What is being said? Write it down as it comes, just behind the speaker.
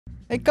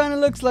It kind of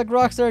looks like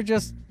Rockstar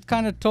just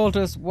kind of told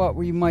us what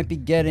we might be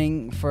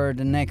getting for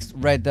the next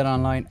Red Dead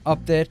Online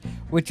update,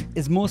 which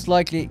is most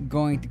likely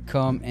going to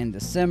come in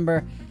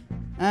December.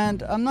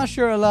 And I'm not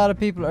sure a lot of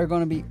people are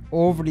going to be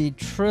overly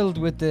thrilled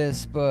with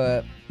this,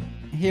 but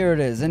here it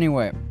is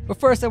anyway. But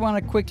first I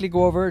want to quickly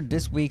go over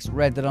this week's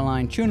Red Dead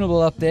Online tunable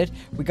update.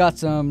 We got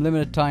some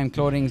limited time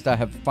clothings that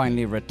have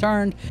finally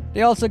returned.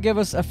 They also give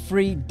us a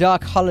free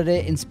Doc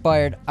Holiday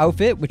inspired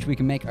outfit, which we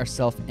can make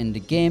ourselves in the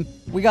game.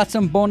 We got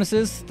some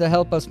bonuses to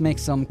help us make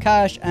some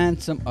cash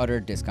and some other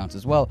discounts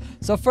as well.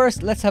 So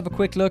first, let's have a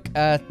quick look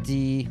at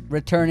the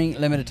returning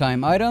limited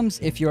time items.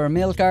 If you're a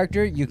male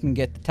character, you can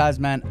get the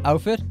Tasman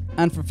outfit.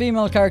 And for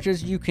female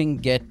characters, you can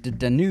get the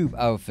Danube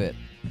outfit.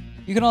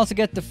 You can also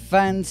get the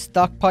fan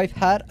stockpipe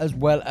hat as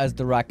well as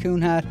the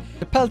raccoon hat.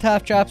 The pelt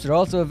half chaps are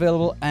also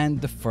available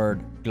and the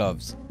furred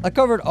gloves. I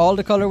covered all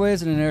the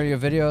colorways in an earlier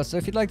video, so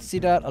if you'd like to see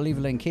that, I'll leave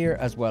a link here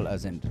as well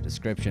as in the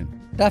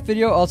description. That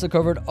video also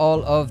covered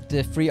all of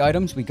the free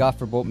items we got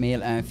for both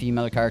male and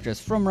female characters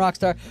from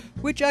Rockstar,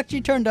 which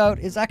actually turned out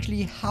is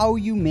actually how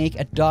you make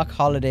a Doc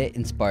Holiday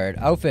inspired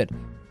outfit.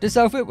 This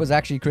outfit was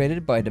actually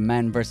created by the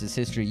Man vs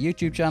History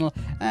YouTube channel,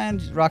 and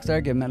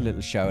Rockstar gave him a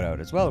little shout out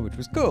as well, which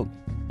was cool.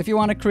 If you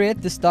want to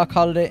create this Doc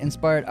Holiday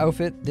inspired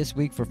outfit this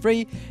week for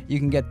free, you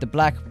can get the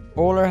black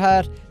bowler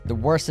hat, the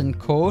Worsen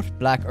coat,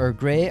 black or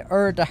grey,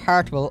 or the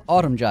Hartwell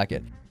autumn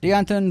jacket. The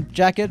Anton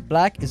jacket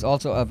black is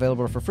also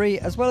available for free,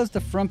 as well as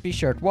the frumpy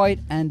shirt white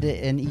and the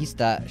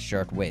Inista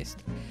shirt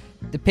waist.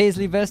 The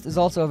paisley vest is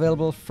also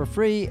available for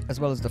free,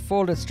 as well as the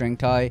folded string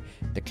tie,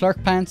 the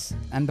clerk pants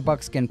and the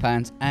buckskin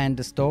pants, and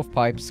the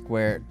stovepipe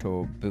square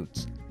toe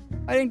boots.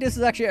 I think this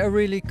is actually a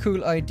really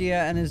cool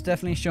idea and is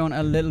definitely shown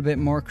a little bit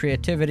more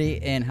creativity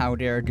in how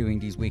they are doing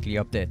these weekly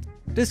updates.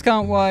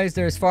 Discount wise,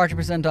 there's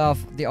 40%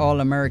 off the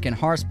all-American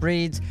horse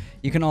breeds.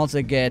 You can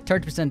also get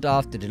 30%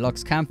 off the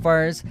deluxe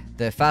campfires,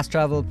 the fast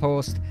travel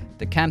post,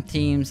 the camp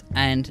teams,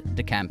 and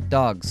the camp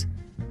dogs.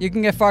 You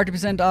can get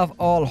 40% off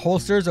all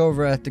holsters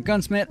over at the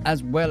gunsmith,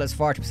 as well as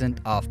 40%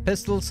 off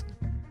pistols,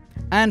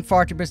 and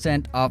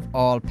 40% off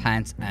all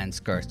pants and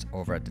skirts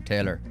over at the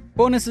tailor.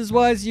 Bonuses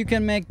wise, you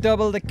can make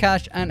double the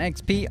cash and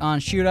XP on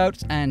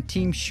shootouts and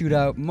team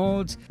shootout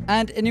modes,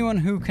 and anyone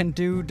who can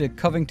do the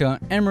Covington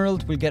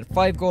Emerald will get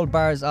 5 gold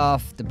bars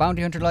off the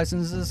bounty hunter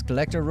licenses,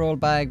 collector roll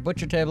bag,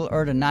 butcher table,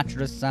 or the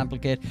naturalist sample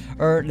kit,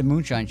 or the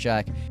moonshine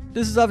shack.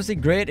 This is obviously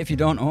great if you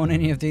don't own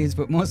any of these,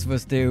 but most of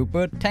us do.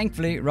 But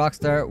thankfully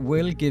Rockstar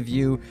will give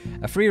you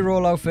a free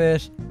roll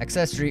outfit,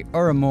 accessory,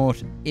 or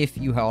emote if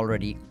you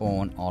already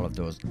own all of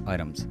those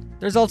items.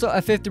 There's also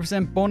a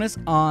 50% bonus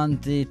on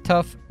the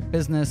tough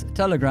business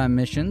telegram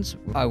missions.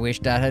 I wish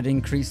that had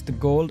increased the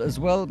gold as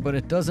well, but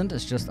it doesn't,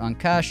 it's just on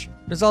cash.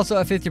 There's also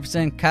a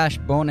 50% cash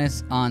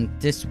bonus on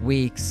this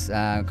week's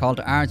Call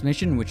to Arms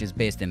mission, which is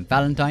based in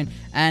Valentine,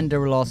 and there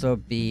will also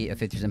be a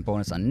 50%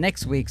 bonus on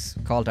next week's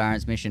Call to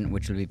Arms mission,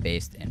 which will be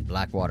based in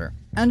Blackwater.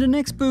 And the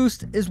next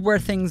boost is where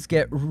things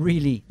get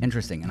really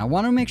interesting, and I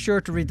want to make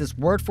sure to read this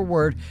word for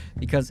word,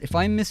 because if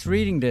I'm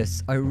misreading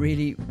this, I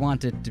really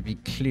want it to be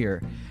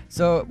clear.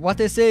 So what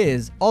they say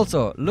is,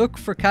 also look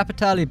for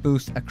Capitale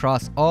boost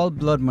across all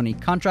Blood Money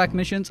contract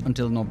missions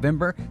until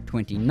November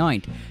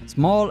 29th.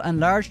 Small and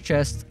large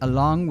chests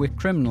along with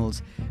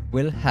criminals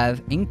will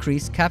have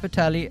increased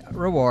Capitale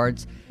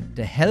rewards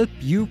to help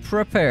you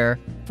prepare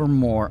for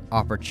more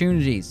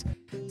opportunities.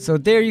 So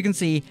there you can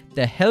see,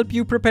 to help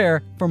you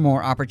prepare for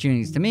more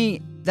opportunities. To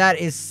me, that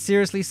is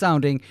seriously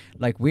sounding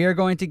like we are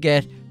going to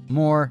get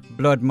more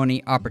Blood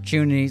Money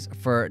opportunities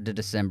for the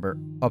December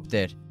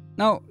update.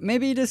 Now,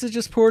 maybe this is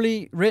just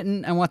poorly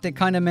written, and what they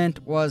kind of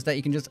meant was that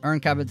you can just earn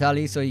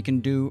Capitale so you can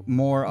do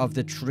more of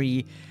the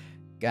 3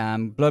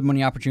 Blood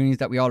Money opportunities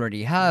that we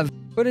already have.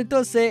 But it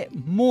does say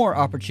more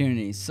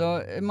opportunities, so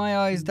in my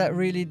eyes that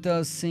really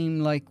does seem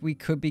like we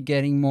could be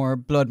getting more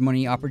Blood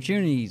Money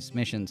opportunities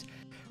missions,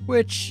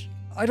 which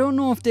I don't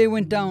know if they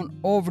went down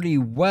overly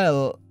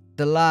well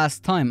the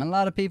last time. A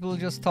lot of people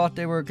just thought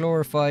they were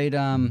glorified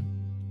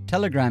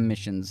telegram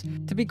missions.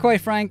 To be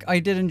quite frank, I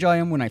did enjoy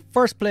them when I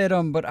first played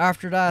them, but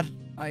after that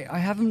I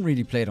haven't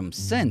really played them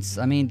since.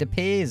 I mean, the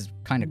pay is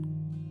kind of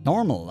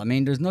normal. I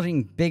mean, there's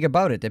nothing big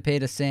about it. They pay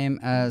the same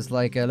as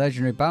like a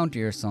legendary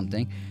bounty or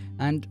something,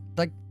 and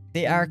like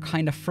they are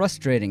kind of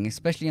frustrating,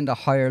 especially in the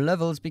higher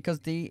levels, because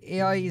the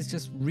AI is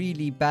just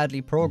really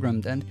badly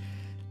programmed, and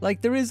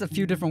like there is a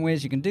few different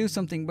ways you can do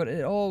something, but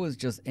it always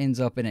just ends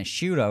up in a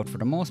shootout for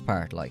the most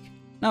part. Like,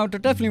 now there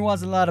definitely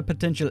was a lot of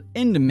potential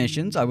in the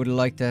missions. I would have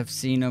liked to have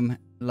seen them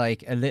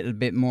like a little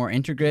bit more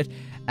integrate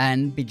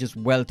and be just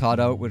well thought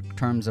out with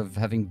terms of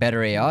having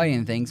better AI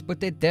and things, but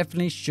they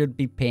definitely should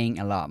be paying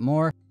a lot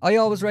more. I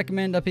always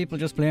recommend that people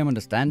just play them on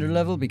the standard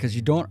level, because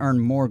you don't earn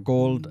more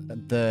gold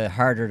the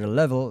harder the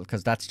level,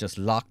 because that's just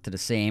locked to the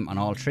same on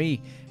all 3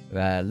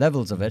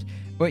 levels of it,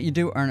 but you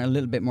do earn a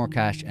little bit more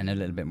cash and a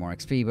little bit more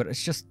XP, but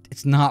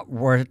it's not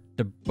worth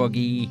the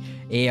buggy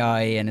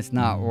AI, and it's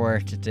not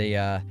worth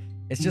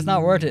It's just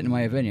not worth it in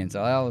my opinion,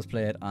 so I always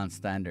play it on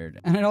standard.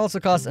 And it also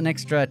costs an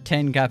extra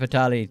 10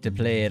 capitali to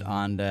play it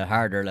on the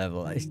harder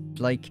level.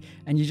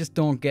 And you just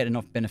don't get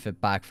enough benefit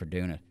back for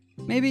doing it.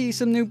 Maybe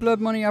some new blood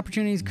money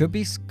opportunities could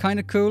be kind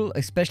of cool,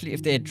 especially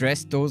if they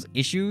address those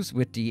issues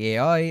with the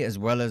AI, as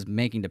well as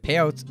making the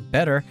payouts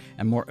better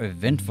and more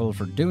eventful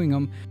for doing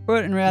them.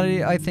 But in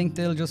reality, I think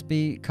they'll just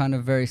be kind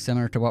of very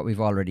similar to what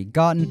we've already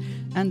gotten,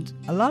 and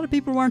a lot of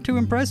people weren't too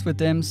impressed with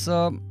them,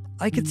 so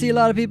I could see a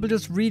lot of people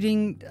just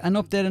reading an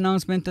update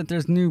announcement that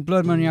there's new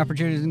blood money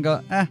opportunities and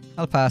go,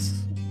 I'll pass.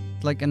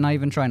 And not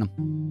even trying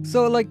them.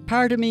 So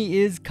part of me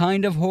is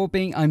kind of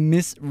hoping I'm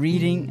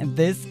misreading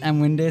this,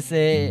 and when they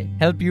say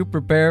help you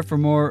prepare for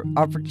more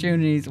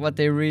opportunities, what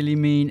they really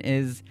mean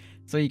is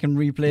so you can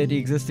replay the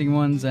existing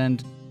ones,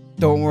 and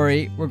don't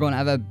worry, we're going to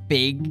have a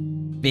big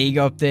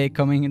update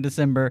coming in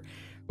December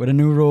with a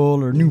new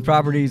role or new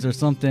properties or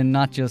something,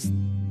 not just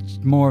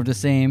more of the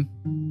same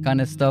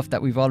kind of stuff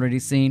that we've already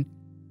seen.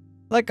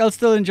 I'll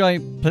still enjoy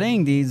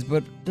playing these,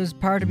 but there's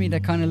part of me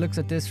that kind of looks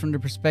at this from the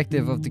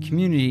perspective of the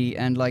community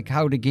and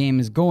how the game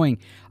is going.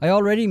 I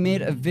already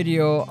made a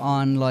video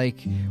on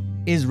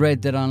is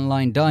Red Dead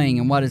Online dying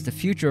and what is the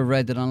future of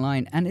Red Dead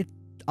Online, and it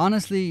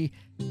honestly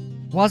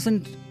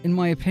wasn't, in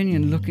my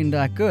opinion, looking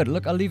that good.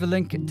 Look, I'll leave a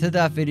link to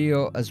that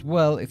video as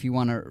well if you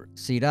want to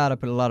see that. I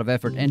put a lot of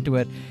effort into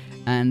it,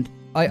 and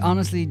I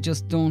honestly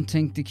just don't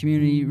think the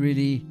community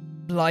really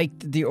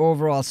liked the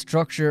overall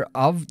structure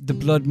of the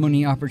blood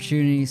money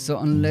opportunity, so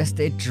unless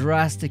they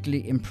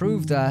drastically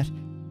improve that,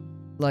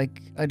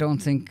 I don't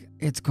think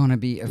it's gonna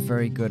be a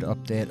very good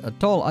update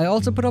at all. I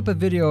also put up a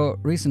video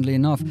recently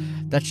enough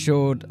that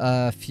showed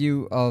a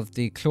few of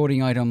the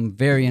clothing item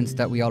variants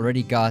that we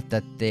already got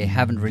that they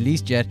haven't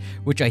released yet,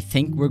 which I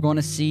think we're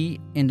gonna see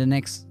in the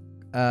next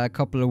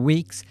couple of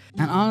weeks.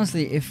 And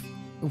honestly, if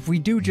we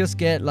do just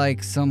get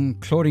some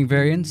clothing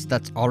variants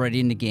that's already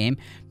in the game,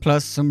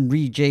 plus some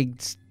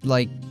rejigged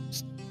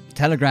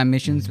telegram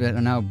missions that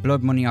are now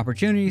blood money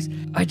opportunities,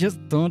 I just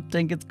don't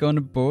think it's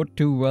gonna bode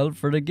too well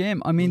for the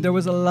game. I mean, there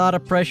was a lot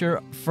of pressure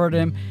for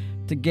them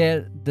to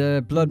get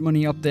the blood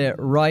money update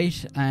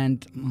right,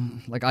 and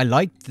I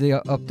liked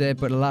the update,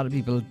 but a lot of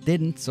people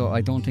didn't, so I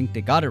don't think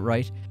they got it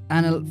right.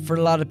 And for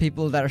a lot of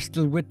people that are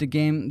still with the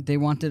game, they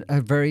wanted a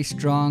very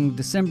strong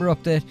December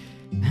update.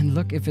 And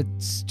look, if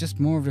it's just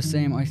more of the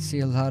same, I see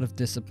a lot of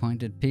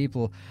disappointed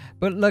people.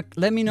 But look,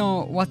 let me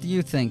know, what do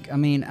you think? I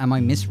mean, am I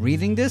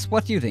misreading this?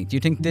 What do you think? Do you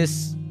think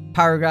this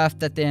paragraph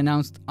that they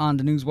announced on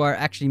the newswire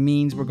actually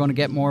means we're going to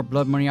get more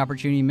blood money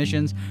opportunity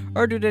missions?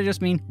 Or do they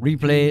just mean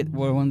replay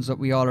the ones that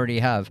we already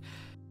have?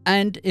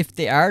 And if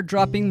they are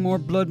dropping more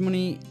blood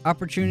money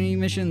opportunity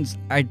missions,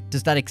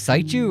 does that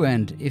excite you?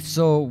 And if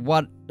so,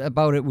 what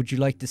about it would you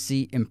like to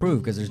see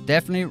improve? Because there's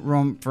definitely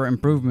room for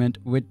improvement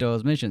with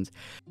those missions.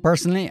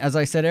 Personally, as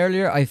I said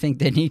earlier, I think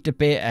they need to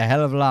pay a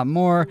hell of a lot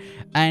more,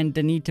 and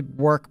they need to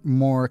work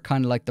more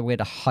kind of like the way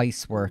the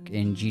heists work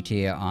in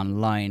GTA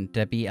Online,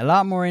 to be a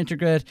lot more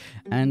intricate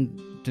and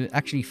to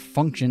actually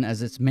function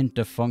as it's meant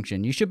to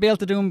function. You should be able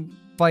to do them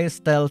via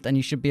stealth, and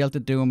you should be able to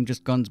do them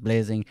just guns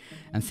blazing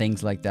and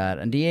things like that,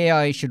 and the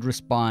AI should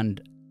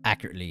respond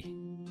accurately.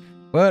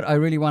 But I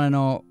really want to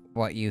know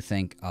what you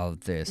think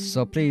of this,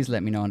 so please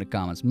let me know in the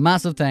comments.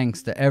 Massive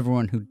thanks to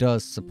everyone who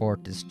does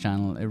support this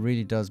channel. It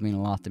really does mean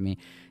a lot to me,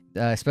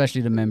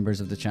 especially the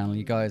members of the channel.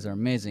 You guys are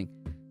amazing.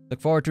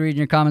 Look forward to reading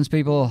your comments,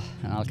 people,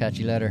 and I'll catch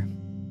you later.